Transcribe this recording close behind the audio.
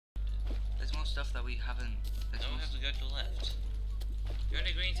stuff that we haven't. Now we have to go to the left. You're in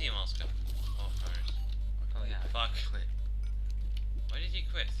the green team, Oscar. Oh, first. Oh yeah. Fuck. I quit. Why did you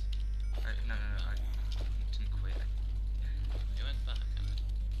quit? No. I didn't quit. You went back.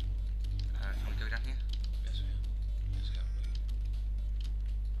 Can we go down here? Yes, we can. Let's go.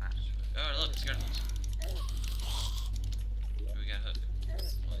 Right. Oh, look, skeletons. We got a hook.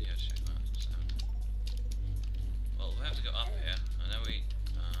 Well, yeah, check that. Well, we have to go up here, and then we.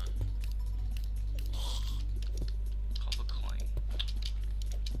 Copper coin.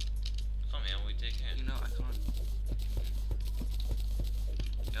 Come here, we dig in. You know, I can't.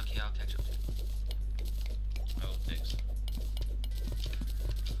 Okay, I'll catch up. I will dig some.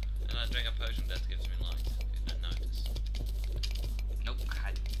 And I drink a potion that gives me light. You didn't notice. Nope,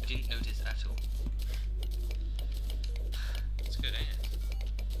 I didn't notice at all. It's good, ain't it?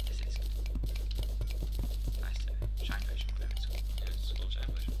 This is nice to shine potion, whatever it's called. Yeah, it's called shine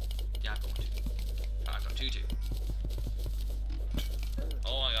potion. Yeah, I've got one too. Oh, I've got two too.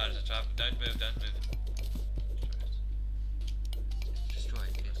 Oh my god, it's a trap. Don't move, don't move. Destroy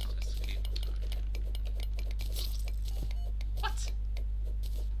it. It's not. Let's keep. What?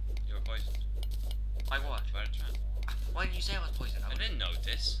 You were poisoned. By what? By a trap. Why didn't you say I was poisoned? I didn't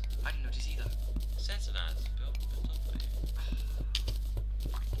notice. I didn't notice either. It says it as built up by you.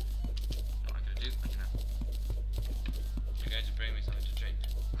 Fine. What I'm gonna do? You're going to bring me something to drink.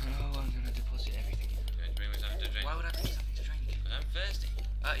 Oh, I'm gonna deposit everything. You're going to bring me something to drink. Why would I bring something to drink? I'm thirsty.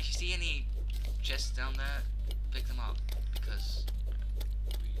 If you see any chests down there, pick them up because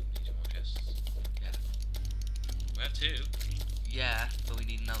We need more chests. yeah. We have two. Yeah, but we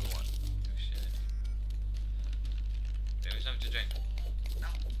need another one. Oh shit. Bring me something to drink. No.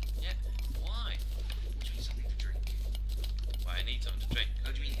 Yeah. Why? What do you mean something to drink? Why I need something to drink.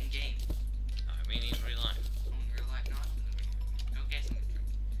 Oh, do you mean in game? I mean in real life. Oh, in real life, not. Go get something to drink.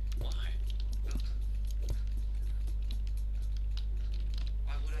 Why? Look.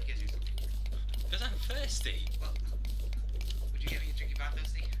 Why would I get you something? Because I'm thirsty. Well, would you get me a drink if I'm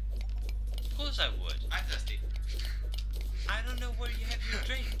thirsty? Of course I would. I'm thirsty. I don't know where you have your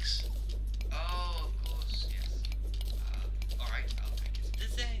drinks. Oh, of course, yes. Alright, I'll drink it.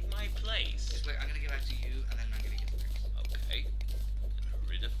 This ain't my place. Just wait, I'm gonna get back to you, and then I'm gonna get some drinks. Okay. Then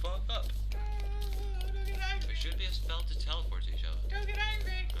hurry the fuck up. Don't get angry. There should be a spell to teleport each other. Don't get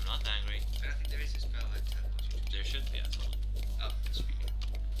angry. I'm not angry. I don't think there is a spell that teleports you to. There should be, I told you. Oh, speaking.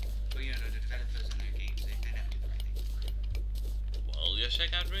 Well, you know, the developers and their games, they never do the right thing. Well, just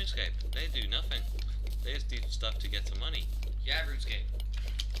check out RuneScape. They do nothing. They just do stuff to get some money. Yeah, RuneScape.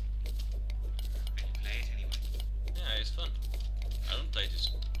 And you play it anyway. Yeah, it's fun. I don't play this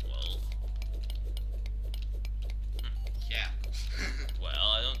well. Yeah. Well,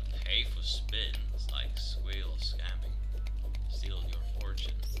 I don't pay for spins like Squeal scamming. Steal your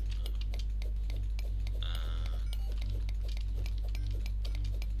fortune.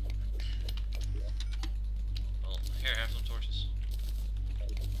 Well, here, have some torches.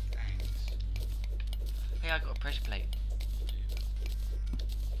 Thanks. Hey, I got a pressure plate.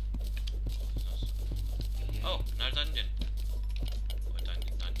 Oh, another dungeon. What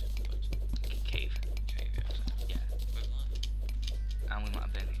dungeon? Cave. Cave, Yeah. We're live. And we might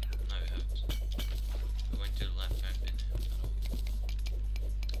have been here. No, we haven't. We're going to the left, we haven't been here at all.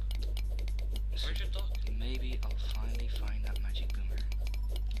 Where's your dog? Maybe I'll finally find that magic boomerang.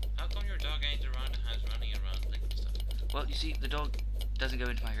 How come your dog ain't around the house running around licking stuff? Well, you see, the dog doesn't go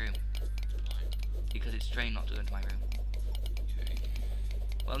into my room. Why? Because it's trained not to go into my room. Okay.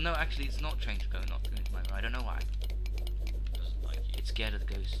 Well, no, actually, it's not trained to go not to go into my room. I don't know why. Doesn't like you. It's scared of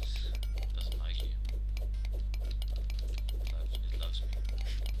the ghosts. Doesn't like you. It loves me.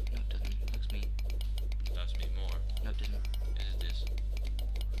 No, it doesn't. It loves me. It loves me more. No, it doesn't. Yes, it is.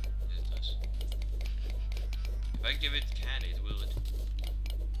 Yes, it does. If I give it candy, will it?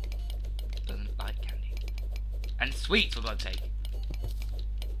 It doesn't like candy. And sweets, for God's sake.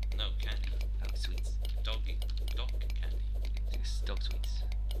 No, candy. No, sweets. Dog candy. It's dog sweets.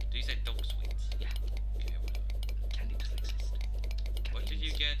 Do you say dog sweets? Yeah. Okay, whatever. Candy doesn't exist. What did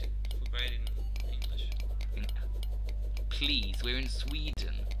you get for grade in English? Please, we're in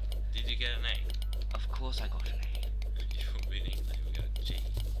Sweden. Did you get an A? Of course I got an A. You were in English, we got a G.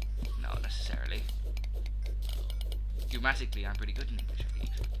 Not necessarily. Grammatically, I'm pretty good in English, I believe.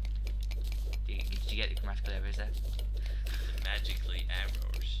 Did you get the grammatical errors there? The magically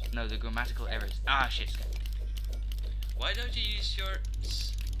errors. No, the grammatical errors. Ah, shit. Why don't you use your...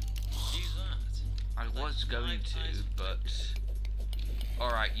 use that? I was going to, but...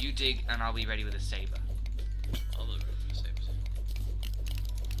 Alright, you dig and I'll be ready with a saber. I'll be ready for sabers.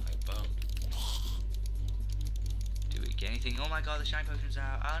 I boned. Do it, Get anything? Oh my god, the shine potion's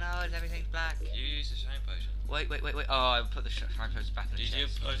out. Oh no, everything's black. You use the shine potion. Wait. Oh, I put the shine potion back in the chest. Did you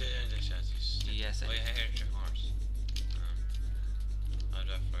put it in the chest? Yes, I Oh, did. yeah, here's your horse. I'd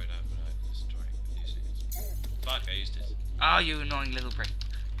have thrown it out, but I destroyed it with using it. Fuck, I used it. Oh, you annoying little prick.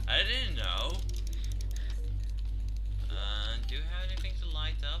 I didn't know. Do you have anything to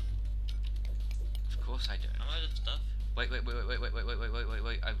light up? Of course I don't. I'm out of stuff. Wait.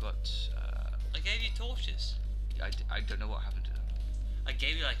 I've got. I gave you torches. I don't know what happened to them. I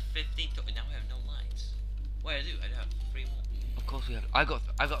gave you like 15 torches. Now I have no lights. Wait, I do. I have 3 more. Of course we have. I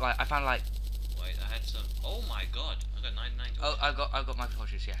found like. Wait, I had some. Oh my god, I got 99 torches. Oh, I got my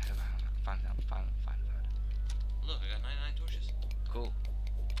torches. Yeah, I found them. Look, I got 99 torches. Cool.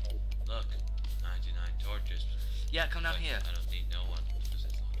 Look, 99 torches. Yeah, come down Wait, here. I don't need no one because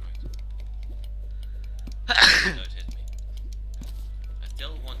it's not right. Don't hit me. I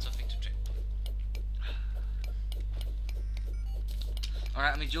still want something to drink.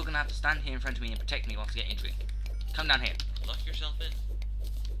 Alright, I mean, you're gonna have to stand here in front of me and protect me whilst I get a drink. Come down here. Lock yourself in.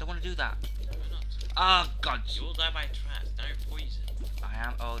 Don't want to do that. Why not? Oh, God. You will die by traps. Now you're poisoned. I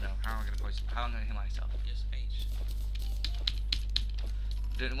am. Oh, no. How am I gonna poison? How am I gonna heal myself? Just H.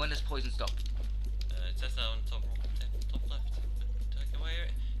 When does poison stop? It says that on top left.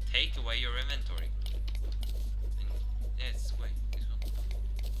 Take away your inventory. And, yeah, it's away. It's gone.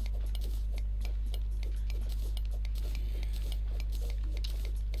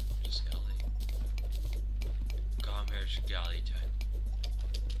 Skelly. Come here, Skelly time.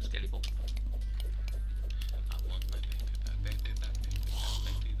 Skelly ball. I want my baby back.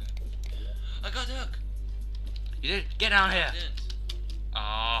 I got a hook. You did? Get down I here. didn't.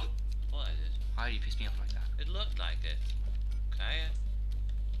 Oh, Well, I did. why do you piss me off like that? It looked like it. Okay.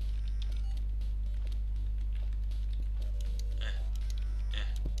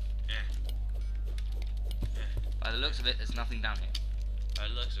 By the looks of it, there's nothing down here. By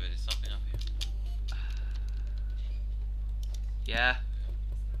the looks of it, it's something up here. Yeah.